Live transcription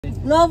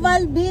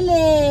Global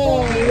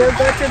Village. We will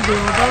go to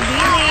Global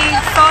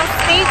Village. So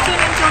stay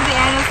tuned until the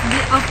end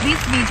of this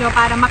video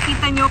para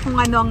makita nyo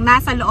kung ano ang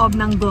nasa loob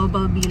ng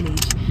Global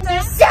Village.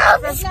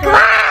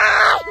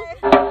 Subscribe!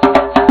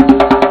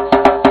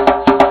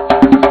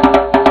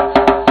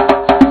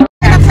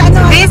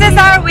 This is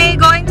our way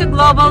going to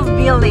Global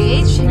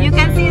Village. You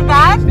can see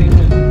that?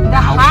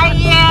 The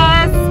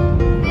highest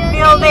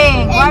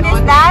building. What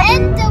is that?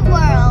 In the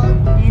world.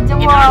 In the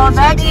world.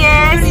 That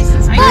is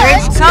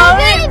Burj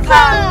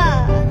Khalifa.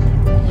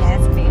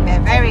 Yes, baby.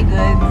 Very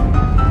good.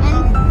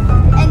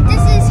 And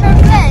this is her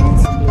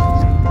fence.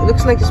 It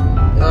looks like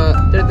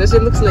does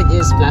it look like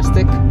it's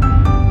plastic?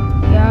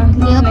 Yeah, it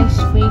looks like it's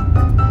fake.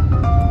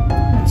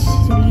 It's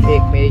really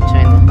Fake, made in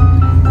China.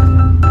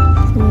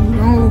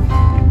 no.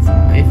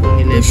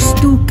 iPhone 11. There's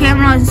two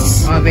cameras.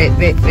 Oh, wait.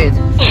 It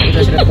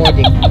was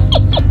recording.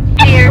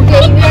 Here,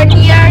 okay, we are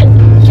near.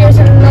 Here's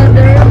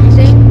another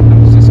thing.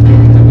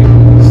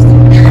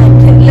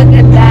 Look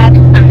at that.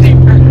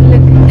 Look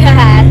at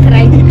that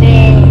right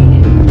there.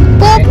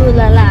 Ooh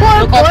la la.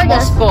 Look at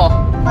Moscow.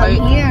 From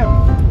here.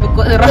 Look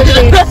at Look at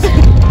Russia. this.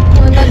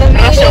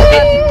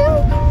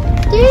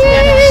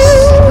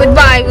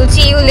 Goodbye. We'll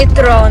see you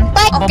later on.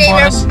 Okay,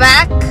 we're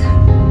back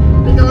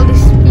with all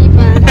these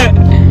people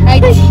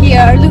right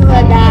here. Look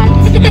at that.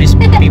 Look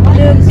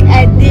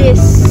at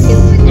this.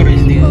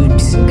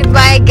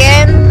 Goodbye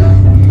again.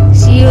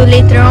 See you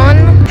later on.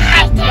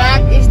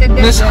 That is the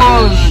desert. Let's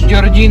call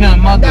Georgina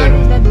mother.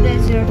 That is the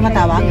desert.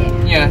 Tumatawag?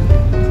 Yeah,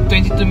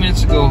 22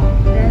 minutes ago.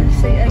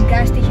 There's a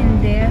gas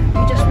station there.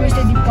 We just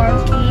wasted the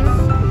parking.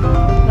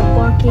 The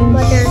parking.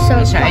 But there's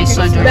some I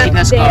saw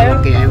Georgina's car.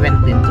 Okay, I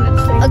went into it.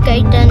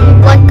 Okay, then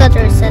what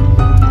cutter set?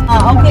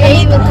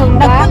 Okay. we'll come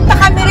back. Nagpunta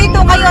kami rito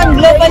ngayon,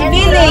 Global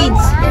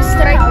Village. It's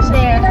right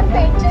there.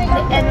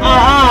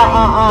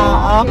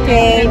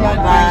 Okay,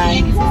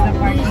 bye-bye. This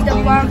is the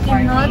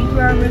parking lot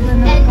where we're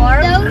gonna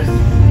park.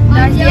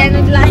 There's the end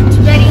line. It's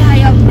very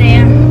high up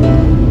there.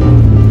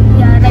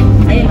 Yeah, right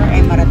there.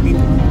 Emerald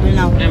dito.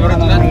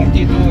 Emerald lang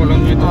dito,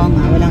 walang dito. Oo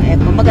nga, walang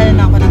emerald. Magana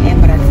na ako ng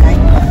emerald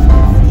side.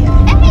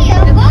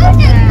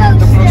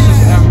 The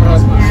closest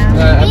emerald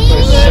after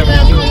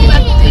 70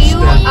 You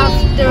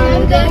after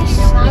this.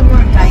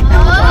 Kahit na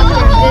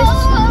After this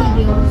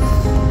video.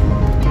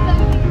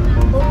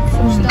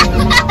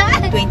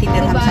 20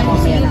 dirham sa camera.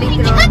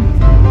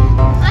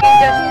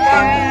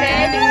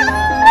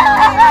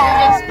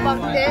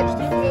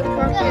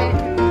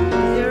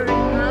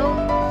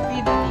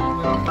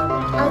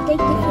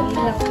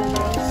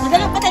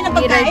 Dadala pa tayo ng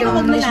pagkain,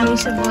 huwag mo lang.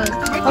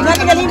 Huwag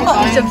natin dalhin po.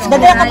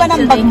 Dadala ka pa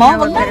ng bag mo?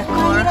 Huwag na.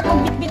 Mahirap ang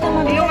bitbit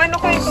naman. Yung ano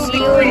kayo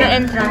tubig ko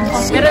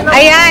eh.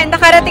 Ayan,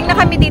 nakarating na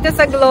kami dito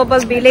sa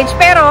Global Village.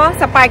 Pero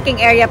sa parking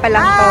area pa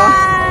lang to.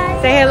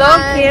 Say hello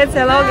kids,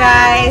 hello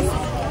guys.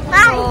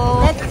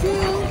 Let's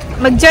see.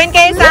 Mag-join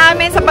kayo sa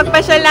amin sa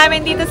pagpasyal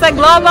namin dito sa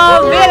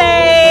Global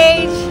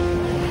Village.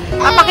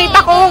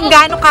 Papakita ko kung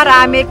gaano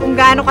karami, kung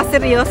gaano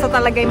kaseryoso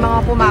talaga yung mga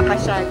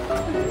pumapasyal.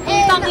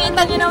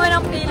 Nakita nyo naman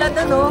ang pila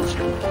doon, oh.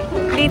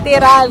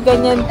 Literal,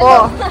 ganyan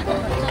po.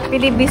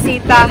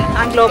 Pinibisita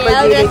ang Global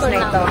Village na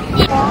ito.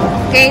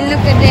 Okay,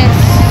 look at this.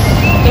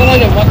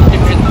 What's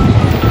different?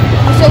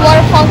 There's a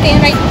water fountain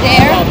right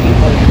there.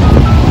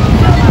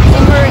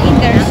 Somewhere in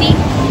there, see?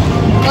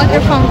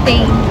 Water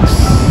fountains.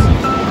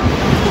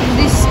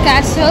 This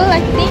castle,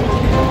 I think,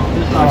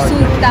 or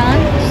sultan.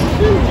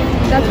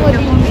 That's what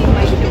it means.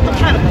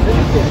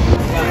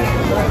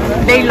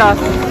 They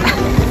lost.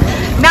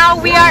 Now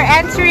we are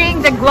entering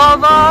the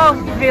Global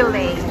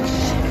Village.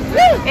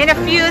 In a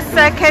few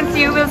seconds,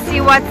 you will see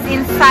what's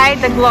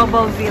inside the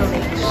Global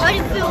Village.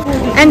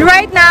 And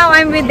right now,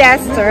 I'm with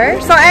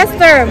Esther. So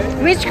Esther,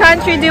 which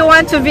country do you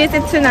want to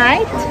visit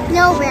tonight?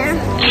 Nowhere.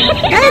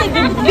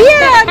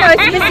 Yeah, no,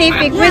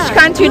 specific. Which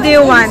country do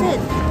you want?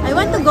 I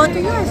want to go to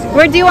yours.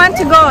 Where do you want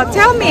to go?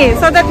 Tell me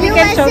so that we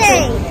can show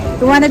USA. you.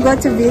 You want to go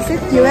to visit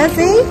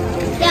USA?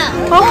 Yeah.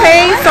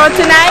 Okay, so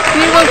tonight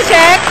we will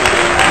check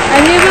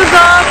and we will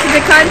go to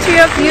the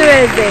country of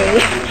USA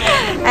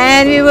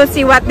and we will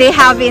see what they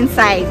have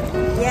inside.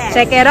 Yes.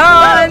 Check it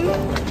on.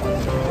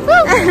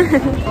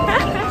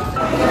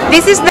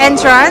 This is the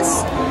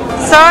entrance.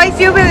 So if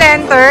you will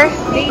enter,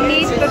 they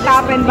need to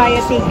tap and buy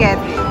a ticket.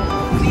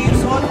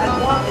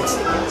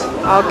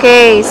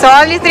 Okay, so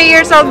only 3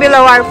 years old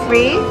below are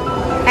free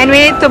and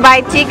we need to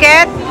buy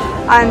ticket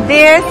on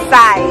this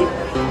side.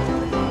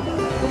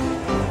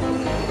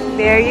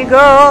 There you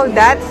go,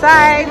 that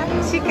side,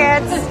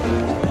 tickets.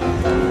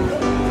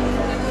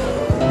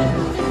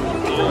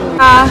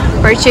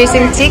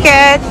 Purchasing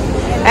ticket,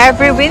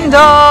 every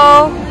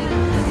window.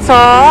 So,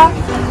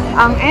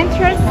 ang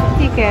entrance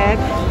ticket,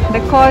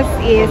 the cost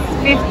is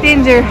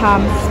 15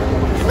 dirhams.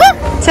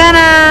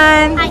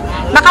 Tanan!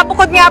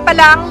 Nakabukod nga pa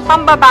lang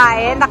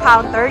pambabae na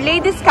counter,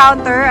 ladies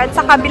counter, at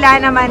sa kabila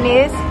naman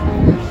is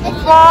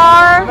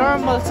for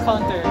Normal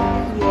counter.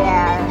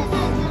 yeah,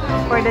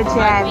 for the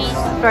gents,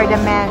 for the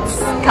men's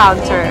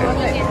counter.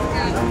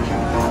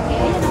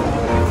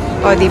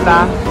 O,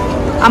 diba?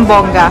 Ang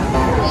bongga.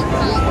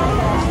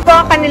 ito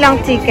ang kanilang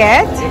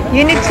ticket.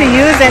 You need to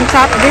use and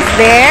tap this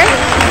there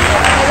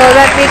so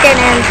that we can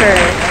enter.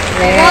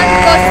 One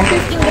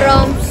costs 15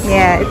 grams.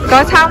 Yeah, it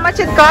costs, how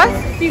much it costs?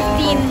 15.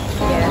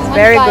 Yes,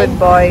 very good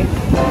boy.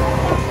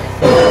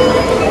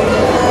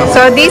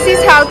 So this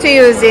is how to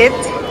use it.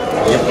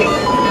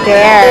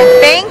 There.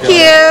 Thank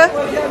you.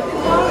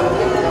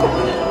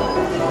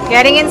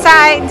 Getting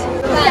inside.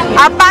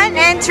 Upon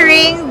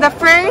entering, the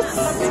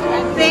first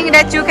thing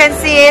that you can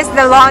see is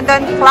the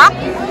London clock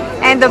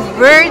and the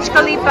Burj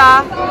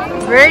Khalifa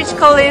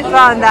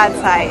on that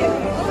side.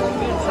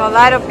 So a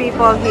lot of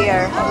people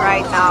here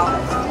right now.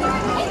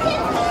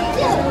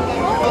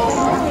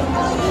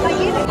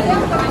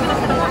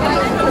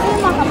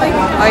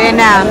 Oh, yun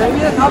na.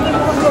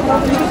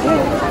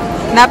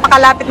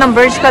 Napakalapit ng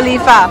Burj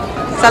Khalifa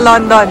sa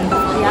London.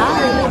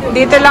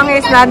 Dito lang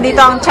is nandito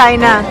ang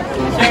China.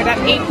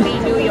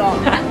 New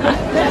York.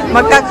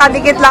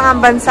 Magkakadikit lang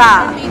ang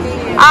bansa.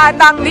 At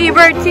ang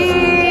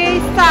Liberty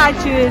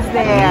statue is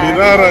there.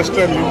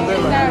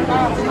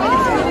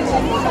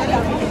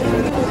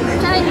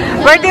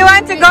 Where do you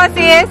want to go,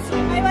 sis?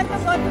 I want to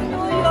go to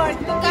New York,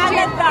 to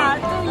Canada,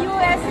 to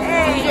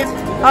USA.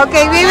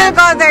 Okay, we will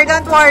go there.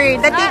 Don't worry.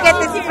 The ticket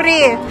is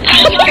free.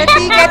 The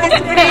ticket is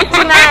free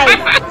tonight.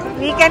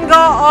 We can go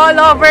all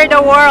over the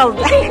world.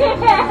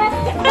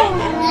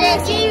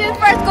 Let's see, we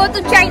first go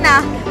to China.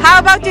 How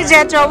about you,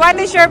 Jetro?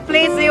 What is your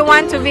place you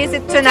want to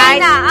visit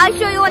tonight? China. I'll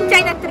show you one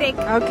China trick.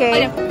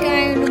 Okay. Can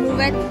I remove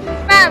it?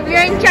 Ma'am,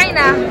 we're in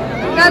China.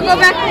 Now go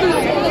back to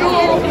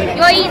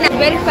UAE na.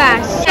 Very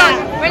fast.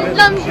 We're in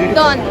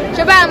London.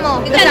 Shabamo.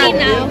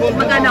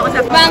 Magkano ako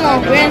sa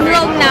Vamos, we're in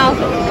Rome now.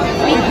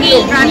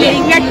 We're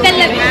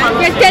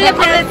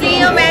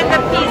teleporting. and the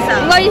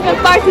pizza. We're going to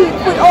park to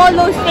put all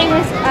those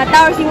famous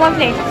towers in one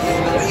place.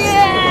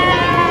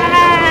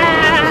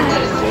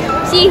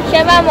 See,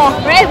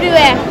 Shabamo, we're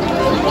everywhere.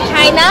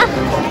 China,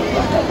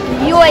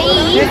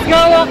 UAE. Let's go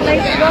walk,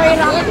 let's go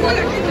around.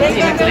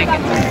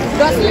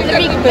 The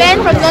Big Ben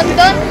from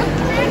London.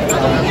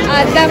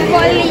 The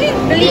Colline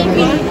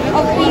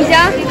of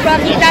Pisa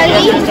from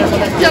Italy.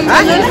 Some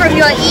balloon from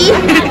UAE.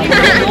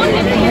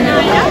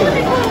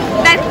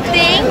 That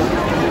thing,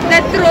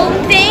 that throne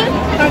thing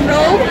from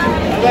Rome.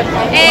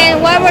 And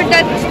wherever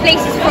that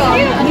place is from.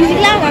 New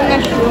Zealand, I'm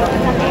not sure.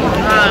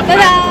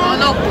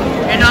 Ta-da!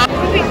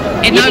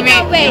 And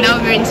now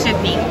we're in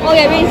Sydney. Oh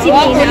yeah, we're in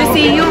Sydney now.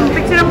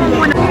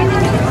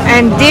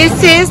 And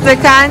this is the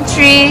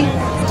country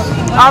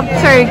of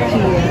Turkey.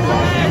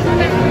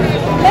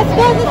 Let's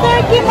go to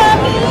Turkey,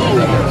 mommy.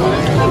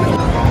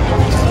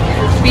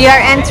 We are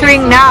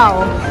entering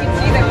now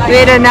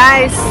with a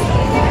nice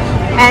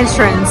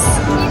entrance.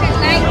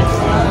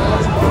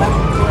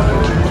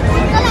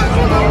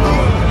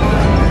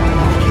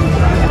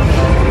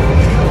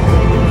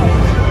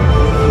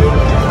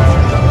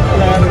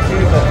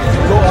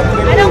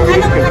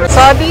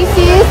 So this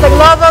is the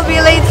global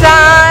village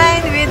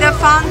sign with the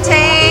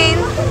fountain.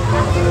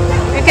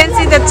 You can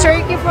see the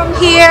Turkey from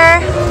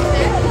here.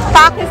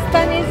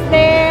 Pakistan is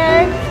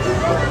there.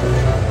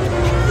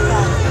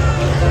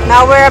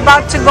 Now we're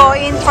about to go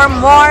in for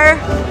more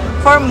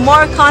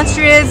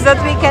countries that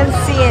we can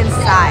see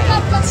inside.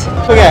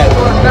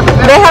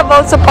 They have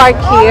also park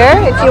here.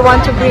 If you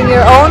want to bring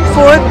your own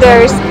food,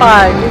 there's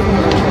park.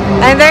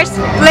 And there's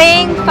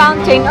playing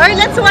fountain. Or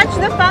let's watch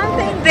the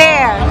fountain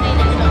there.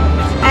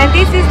 And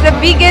this is the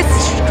biggest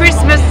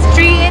Christmas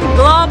tree in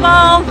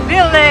Global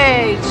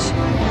Village.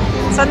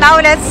 So now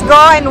let's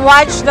go and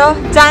watch the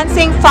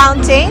dancing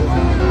fountain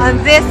on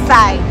this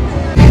side.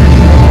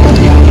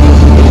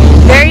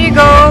 There you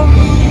go.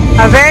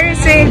 A very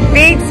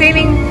big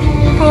swimming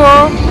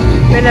pool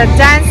with a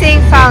dancing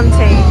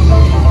fountain.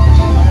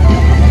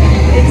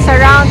 It's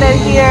surrounded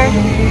here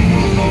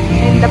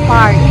in the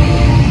park.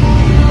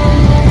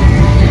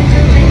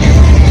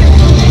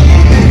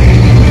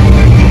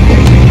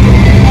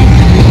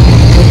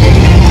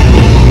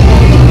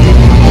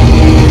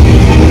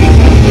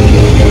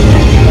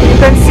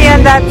 You can see on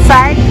that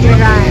side,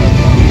 Iran.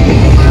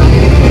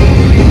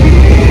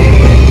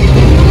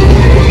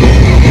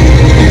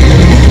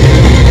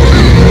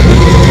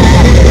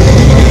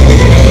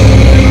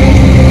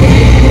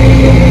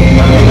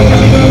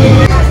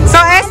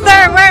 So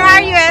Esther, where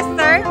are you,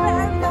 Esther?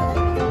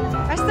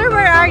 Esther,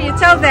 where are you?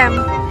 Tell them.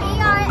 We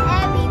are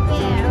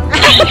everywhere.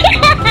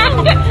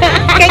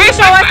 Can you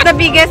show us the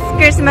biggest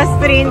Christmas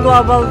tree in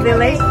Global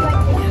Village?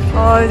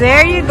 Oh,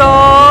 there you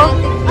go.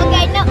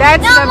 Okay, no, That's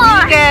no the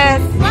more.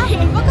 biggest.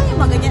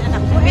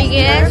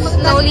 Biggest,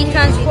 slowly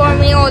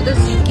transforming all those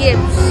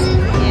gifts.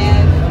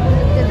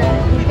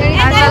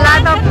 Has a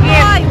lot of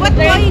gifts. What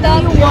toy do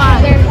you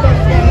want?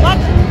 What?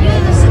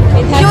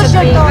 Use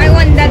your toy. I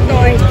want that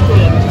toy.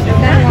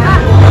 That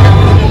one.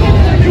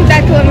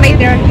 That one right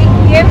there. Big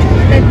gift.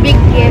 That big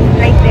gift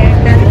right there.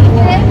 That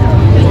one.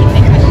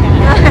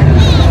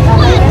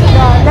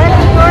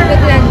 Look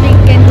at that big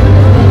gift.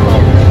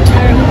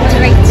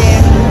 Right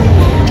there.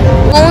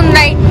 Phone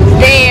right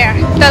there.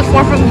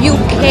 Telephone from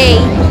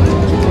UK.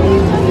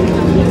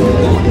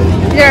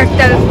 Their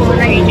telephone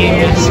right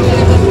there.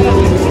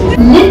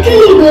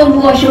 Literally World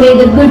War wash away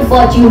the good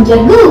fortune,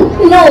 Jagu.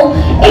 No,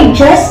 it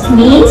just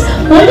means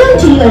hold on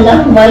to your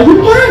luck while you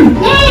can.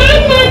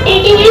 I'm not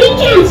taking any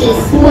chances.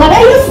 What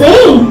are you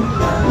saying?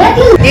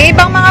 Yung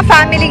ibang mga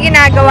family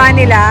ginagawa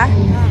nila,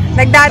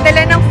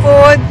 nagdadala ng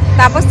food,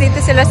 tapos dito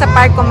sila sa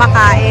park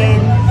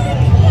kumakain.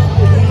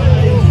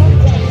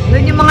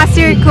 Doon yung mga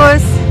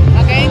circus.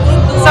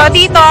 So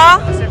dito,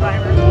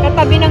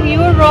 katabi ng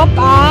Europe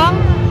ang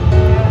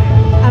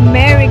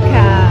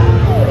America.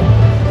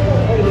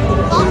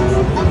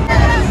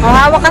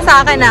 Hawak ka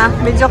sa akin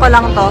video ko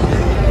lang to.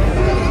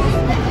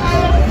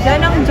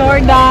 Diyan ang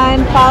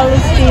Jordan,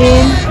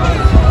 Palestine,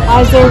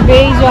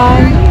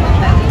 Azerbaijan,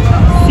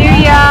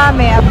 Syria,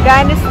 may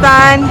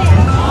Afghanistan.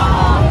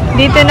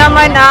 Dito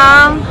naman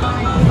ang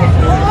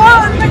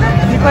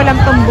hindi ko alam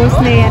tong bus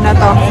na yan na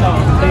to.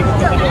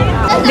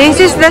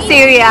 This is the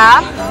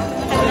Syria.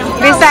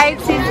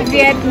 Besides it's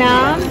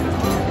Vietnam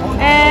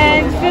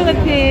and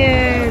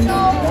Philippines.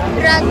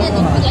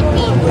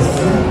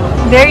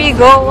 There you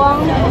go,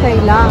 ang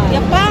Thailand.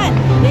 Japan.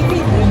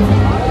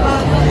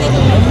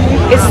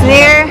 It's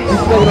near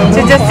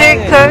to the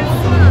circus.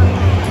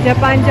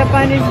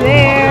 Japan is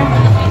there.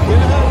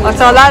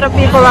 So a lot of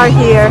people are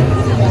here.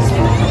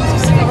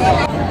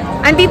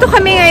 Andito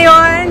kami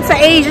ngayon sa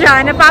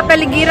Asia.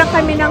 Napapaligiran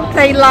kami ng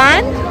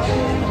Thailand,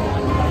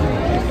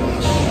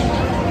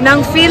 ng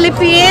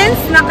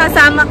Philippines,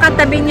 nakasama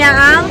katabi niya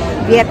ang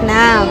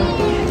Vietnam.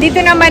 Dito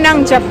naman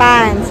ang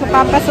Japan. So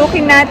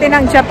papasukin natin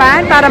ang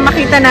Japan para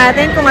makita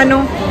natin kung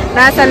anong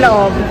nasa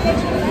loob.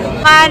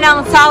 Ng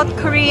South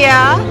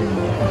Korea.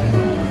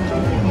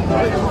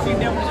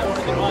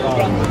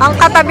 Ang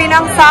katabi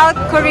ng South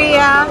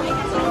Korea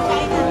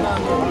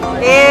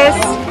is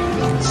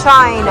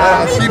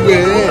China.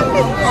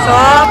 So,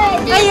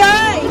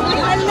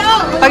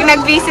 pag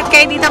nag-visit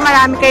kayo dito,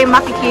 marami kayong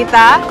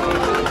makikita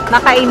na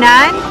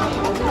kainan.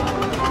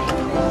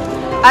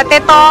 At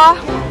ito,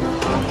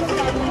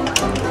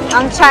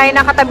 ang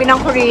China katabi ng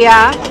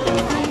Korea.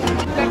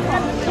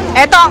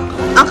 Ito,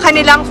 ang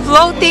kanilang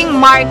floating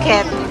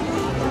market.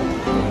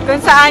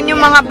 Kung saan yung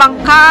mga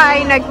bangka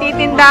ay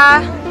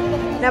nagtitinda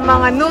ng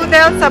mga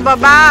noodles sa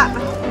baba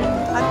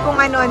at kung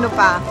ano-ano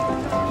pa.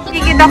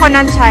 Kikita ko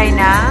ng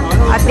China.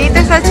 At dito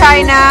sa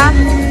China,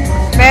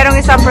 merong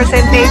isang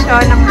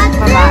presentation ng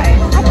babae.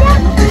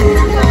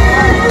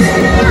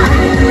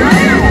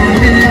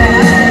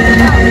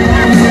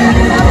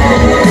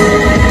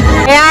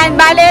 Ayan,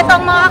 bale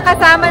itong mga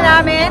kasama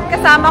namin.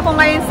 Kasama ko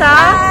ngayon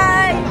sa...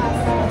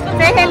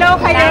 Say hello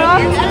kayo.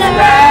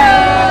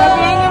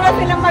 Sabihin nyo na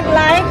silang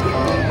mag-like.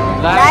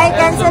 Like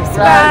and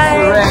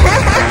subscribe.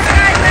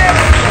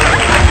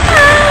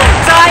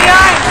 So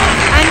ayun,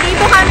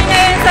 andito kami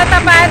ngayon sa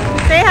tapat.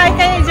 Say hi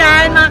kayo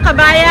dyan, mga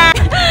kabayan.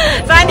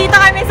 So andito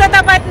kami sa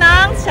tapat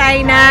ng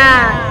China.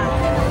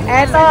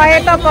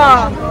 Ito po.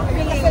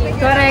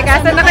 Correct.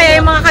 Asan na kaya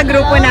yung mga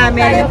kagrupo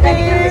namin?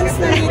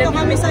 Nandito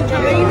kami sa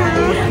China.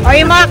 O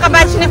yung mga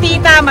kabatch na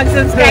tita,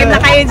 mag-subscribe na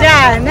kayo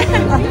dyan.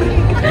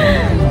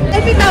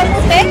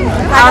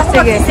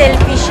 Sige.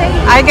 Selfie siya.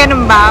 Ay,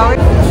 ganun ba?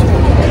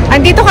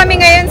 Andito kami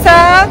ngayon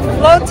sa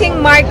floating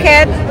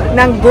market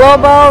ng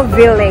Global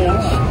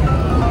Village.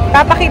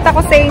 Papakita ko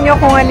sa inyo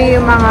kung ano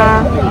yung mga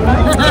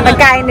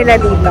pagkain nila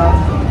dito.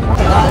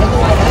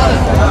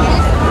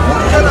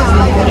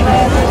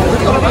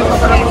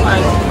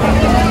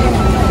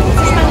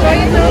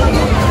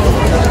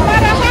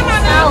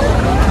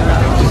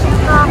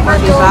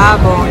 Diba,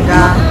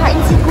 bongga? Kain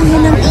si kuya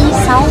ng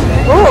isaw.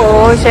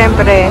 Oo,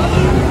 syempre.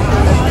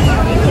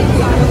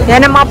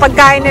 Yan ang mga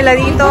pagkain nila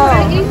dito.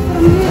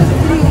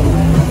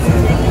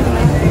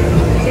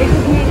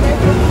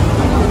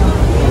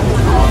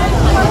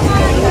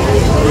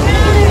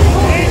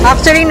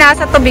 Actually,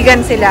 nasa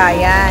tubigan sila.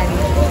 Yan.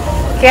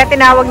 Kaya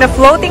tinawag na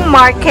floating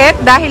market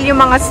dahil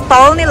yung mga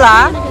stall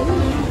nila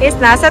is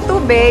nasa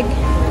tubig.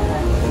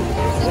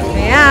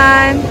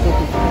 Ayan.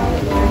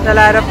 There's a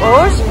lot of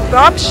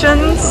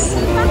options.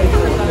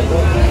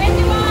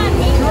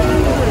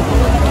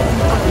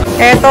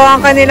 Ito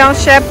ang kanilang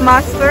chef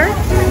master.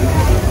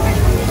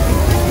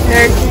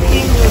 They're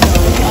cooking.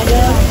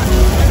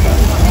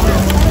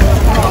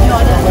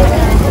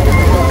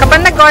 Kapag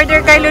nag-order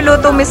kayo,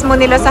 luluto mismo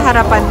nila sa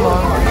harapan mo.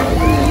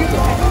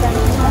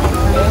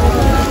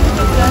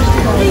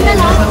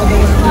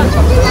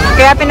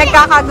 Kaya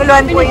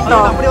pinagkakaguluhan po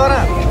ito.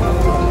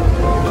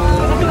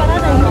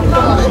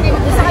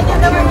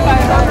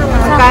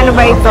 Magkano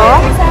ba ito?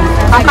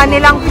 Ang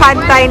kanilang pad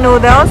thai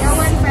noodles.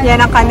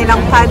 Yan ang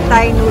kanilang pad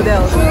thai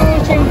noodles.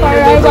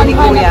 Ito ni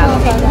Kuya.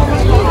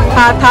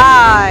 Pad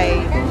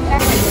thai.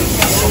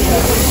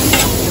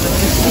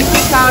 This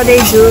is how they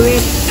do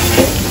it.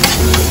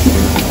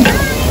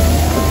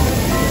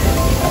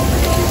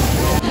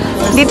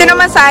 Dito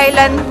naman sa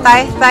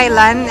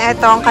Thailand,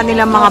 ito ang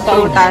kanilang mga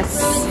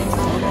prutas.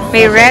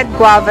 May red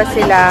guava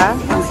sila.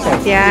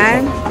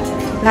 Yan.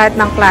 Lahat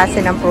ng klase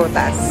ng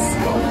prutas.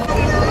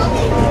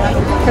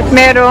 At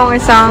merong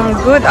isang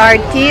good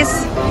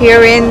artist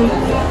here in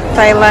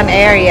Thailand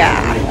area.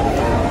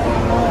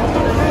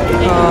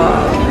 Oh.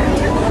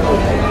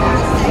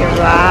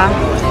 Diba?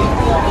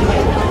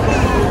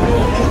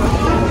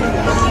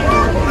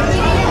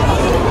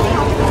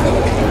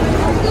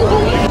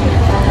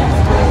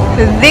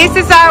 This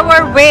is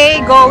our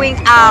way going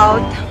out.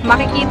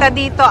 Makikita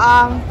dito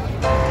ang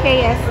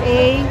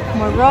KSA,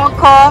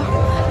 Morocco,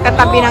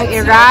 katabi ng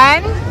Iran,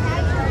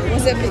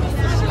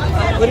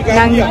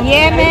 ng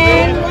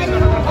Yemen,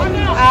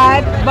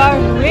 at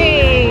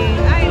Bahrain.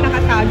 Ay,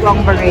 nakatago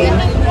ang Bahrain.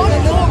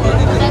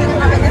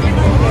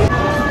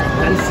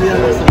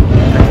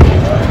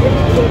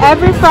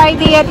 Every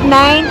Friday at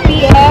 9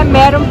 PM,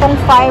 meron pong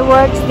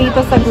fireworks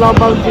dito sa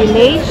Global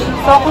Village.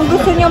 So, kung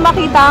gusto nyo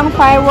makita ang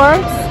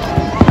fireworks,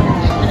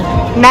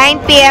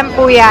 9 PM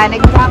po yan.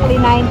 Exactly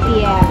 9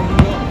 PM.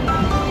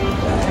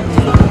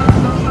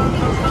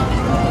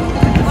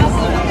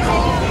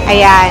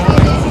 Ayan.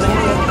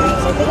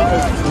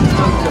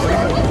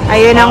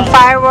 Ayun ang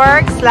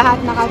fireworks. Lahat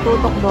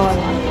nakatutok doon.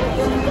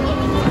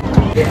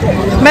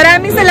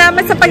 Maraming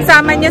salamat sa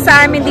pagsama nyo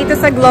sa amin dito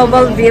sa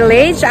Global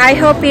Village. I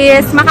hope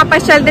is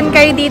makapasyal din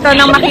kayo dito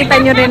nang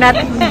makita nyo rin at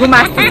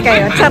gumastos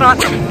kayo. Charot!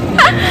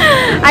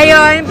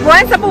 Ayun,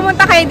 once na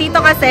pumunta kayo dito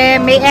kasi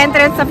may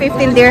entrance sa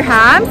 15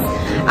 dirhams.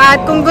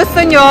 At kung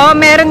gusto nyo,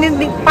 meron din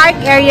park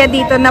area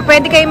dito na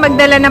pwede kayong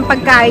magdala ng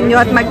pagkain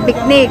nyo at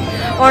mag-picnic.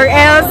 Or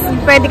else,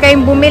 pwede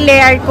kayong bumili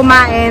or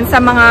kumain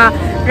sa mga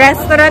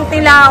restaurant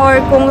nila or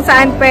kung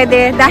saan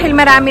pwede dahil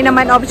marami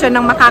naman option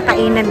ng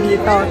makakainan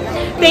dito.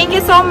 Thank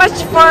you so much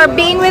for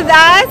being with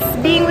us,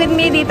 being with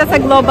me dito sa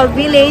Global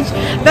Village.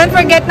 Don't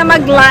forget na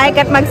mag-like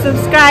at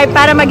mag-subscribe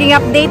para maging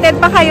updated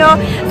pa kayo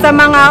sa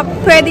mga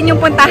pwede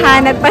nyong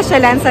puntahan at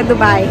pasyalan sa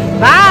Dubai.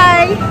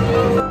 Bye!